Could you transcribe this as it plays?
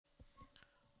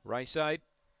Race 8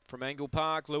 from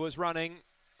Angle-Park. Lewis running.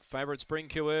 Favourite Spring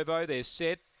Cuervo. They're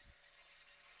set.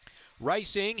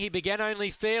 Racing, he began only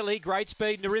fairly. Great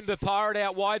speed, Narimba Pirate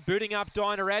out wide, booting up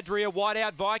Dinah Adria. Wide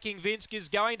out, Viking Vince is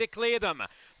going to clear them.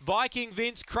 Viking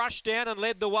Vince crushed down and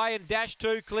led the way and dashed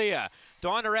 2 clear.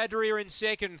 Dinah Adria in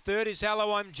second. Third is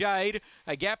Hello, I'm Jade.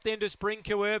 A gap then to Spring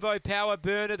Cuervo, Power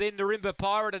Burner, then Narimba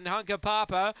Pirate and Hunka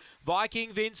Papa.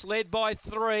 Viking Vince led by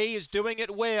 3, is doing it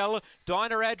well.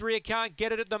 Dinah Adria can't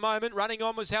get it at the moment. Running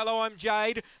on was Hello, I'm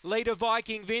Jade. Leader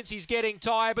Viking Vince, he's getting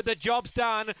tired, but the job's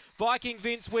done. Viking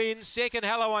Vince wins. Second,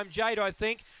 Hello, I'm Jade, I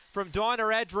think, from Dinah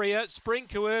Adria. Spring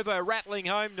Cuervo rattling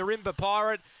home, Narimba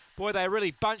Pirate. Boy, they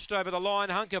really bunched over the line.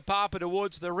 Hunka Papa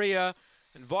towards the rear.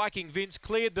 And Viking Vince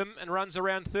cleared them and runs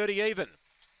around 30 even.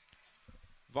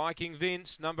 Viking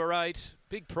Vince, number 8.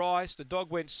 Big price. The dog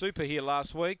went super here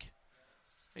last week.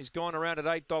 He's gone around at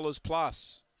 $8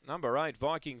 plus. Number 8,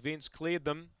 Viking Vince cleared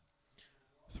them.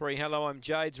 3, Hello, I'm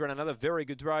Jade's run another very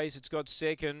good race. It's got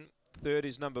second. Third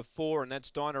is number 4, and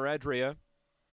that's Dinah Adria.